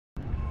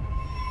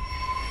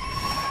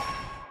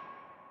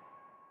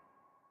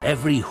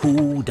Every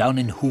Who down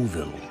in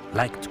Whoville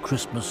liked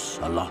Christmas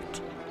a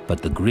lot,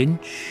 but the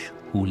Grinch,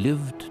 who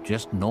lived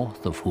just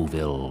north of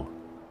Whoville,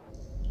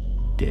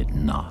 did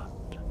not.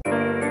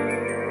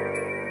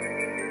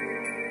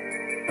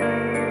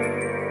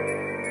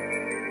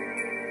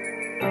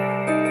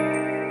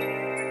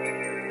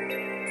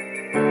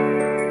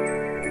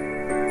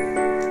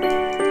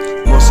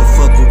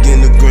 Motherfucker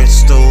again, the Grinch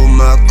stole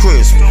my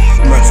Christmas.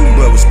 My two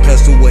brothers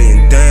passed away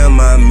and damn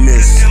I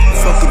miss.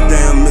 Fuck a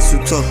damn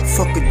mistletoe,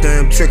 fuck a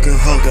damn chicken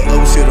hoe. The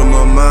other shit on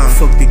my mind,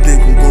 fuck they think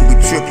I'm gon' be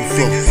trippin'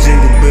 for.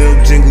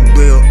 Jingle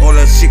bell, all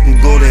that shit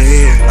can go to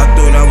hell. I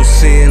thought I was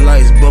seeing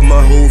lights, but my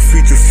whole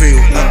future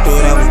failed. I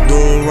thought I was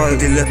doing right,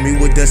 they left me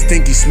with that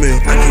stinky smell.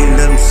 I can't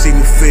let them see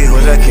me fail,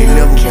 but I can't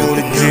never go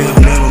to jail.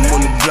 Now I'm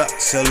on the block,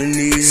 selling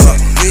these up.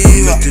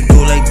 At the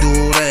door like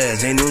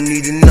DoorDash, ain't no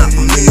need to knock.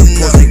 I'm in the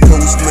post, they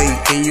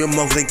Postmate. In your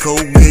mouth, they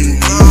Colgate.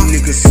 You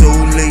niggas so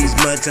late, it's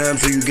my time,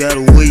 so you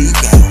gotta wait.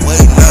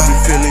 I be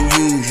feeling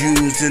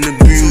used and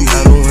abused.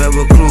 I don't have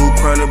a clue,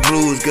 chronic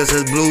blues, guess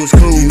that's Blue's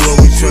Clues. You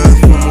always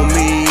transform on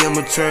me,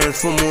 I'ma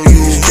transform on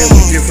you. Then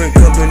we different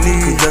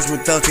companies, that's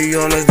what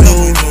Tatiana's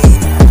do.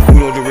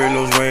 Rudolph the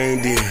red-nosed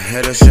reindeer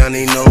had a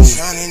shiny nose.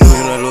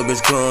 When that little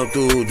bitch come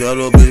through, that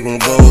little bitch gon'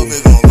 go.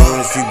 On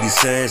the street be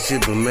saying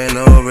shit, but man,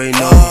 I already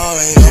know.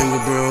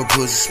 Jingle bell,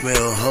 pussy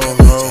smell, ho,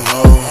 ho,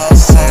 ho.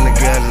 Santa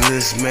got a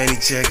list, man, he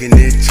checking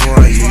it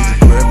twice. Need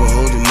to grab a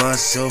hold of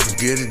myself and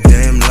get a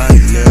damn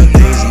life.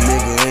 Nowadays a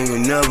nigga ain't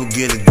gon' never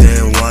get a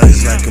damn wife.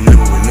 It's like I'm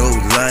living with no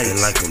light,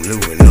 like I'm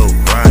living with no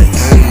right.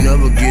 I ain't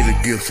never get a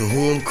gift, so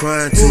who I'm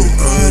crying to?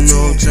 I don't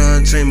know, I'm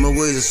trying to change my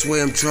ways, I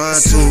swear I'm trying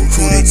to.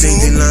 Who they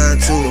think they lying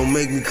to? Don't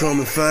make me come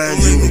and find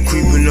you. I'm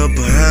creeping up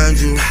behind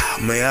you,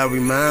 may I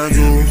remind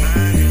you?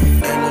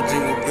 Ain't no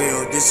jingle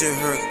bell, this shit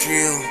hurt,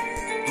 kill.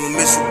 I'ma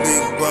miss you,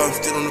 big bro, I'm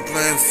still on the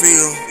playing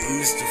field. I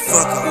miss the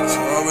fuck out, you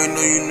already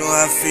know you know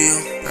how I feel.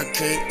 I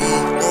can't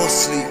eat or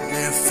sleep,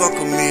 man, fuck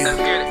a meal.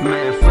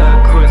 Man,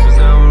 fuck Christmas,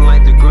 I don't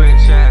like the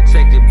Grinch, I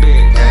take the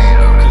bitch.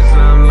 Cause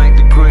I don't like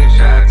the Grinch,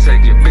 I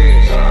take your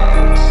bitch.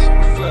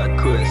 Fuck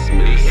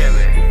Christmas,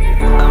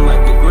 I'm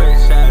like the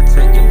Grinch, I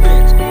take your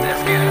bitch.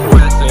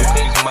 Rest in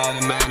peace,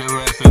 mighty man,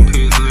 rest in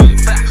peace, Lee.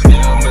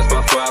 Still miss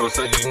my father,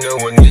 so you know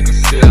when niggas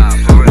sick.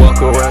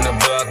 Walk around the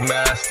block,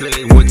 man, I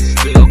stay with the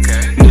stick.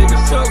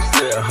 Niggas talk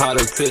slick, hot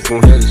as tits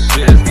gon' hear the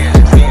shit.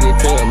 See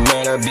anything,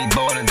 man, I be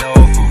ballin'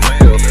 dog for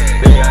real.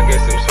 Yeah, I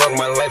guess I'm swung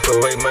my life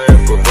away, man,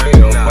 for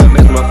real. I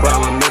miss my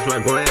father, I miss my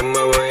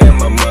grandmother and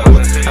my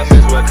mother. I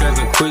miss my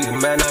cousin Queen,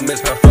 man, I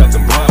miss my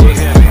fucking brothers.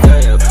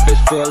 Damn,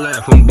 it's full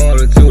life from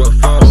ballin' to a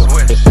phone.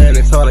 And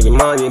Shannon's hard like a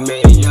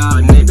monument,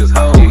 y'all niggas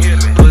hoes.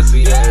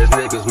 Pussy ass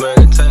niggas, man,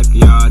 attack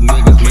y'all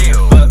niggas, man.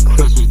 Fuck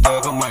Christmas,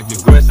 dog, I'm like the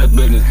Grinch, that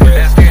business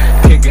best.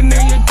 Kicking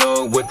in your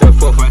dog with the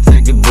 4-5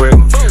 take a brick.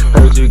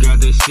 Heard you got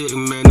that shit,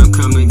 man, I'm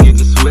coming to get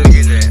the switch.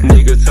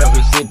 Niggas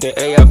talking shit, the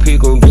AIP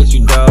gon' get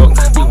you, dog.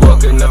 We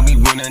walking up, we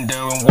running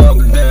down,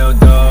 walking down,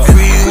 dog.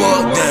 Free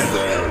walk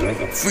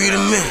down, free the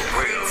men,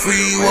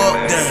 free walk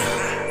down,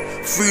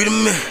 free the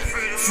men,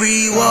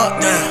 free walk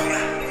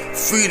down,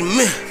 free the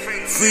men,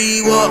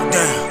 free walk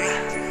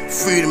down,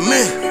 free the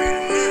men.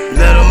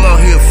 Let them out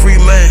here, free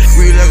man,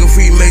 free like a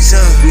Freemason.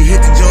 We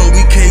hit the joint,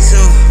 we case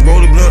on, roll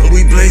the blunt and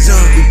we blaze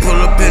on. We pull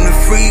up in the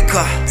free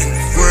car,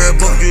 grab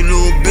up your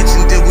little bitch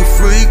and then we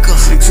freak her.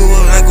 Stick to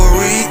her like a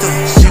Rita.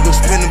 She gon'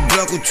 spin the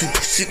block with you,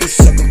 she gon'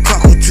 suck a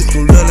cock with you.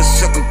 Don't let her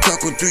suck a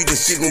cock with 3, then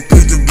she gon'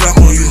 put the block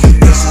on you.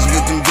 That's just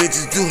what them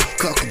bitches do,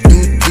 cock a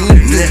do.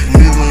 Neck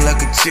moving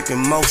like a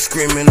chicken, mouth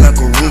screaming like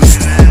a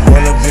rooster.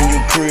 Run up in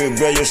your crib,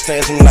 grab your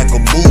stance, I'm like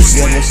a boost.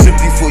 Got no sip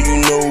before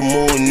you know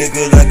more,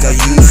 nigga, like I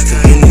used to.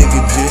 That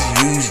nigga just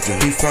used her,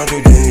 he found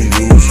her, then he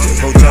used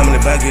her. Whole time in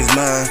the back of his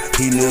mind,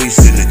 he knew he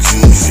should've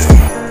choose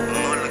her.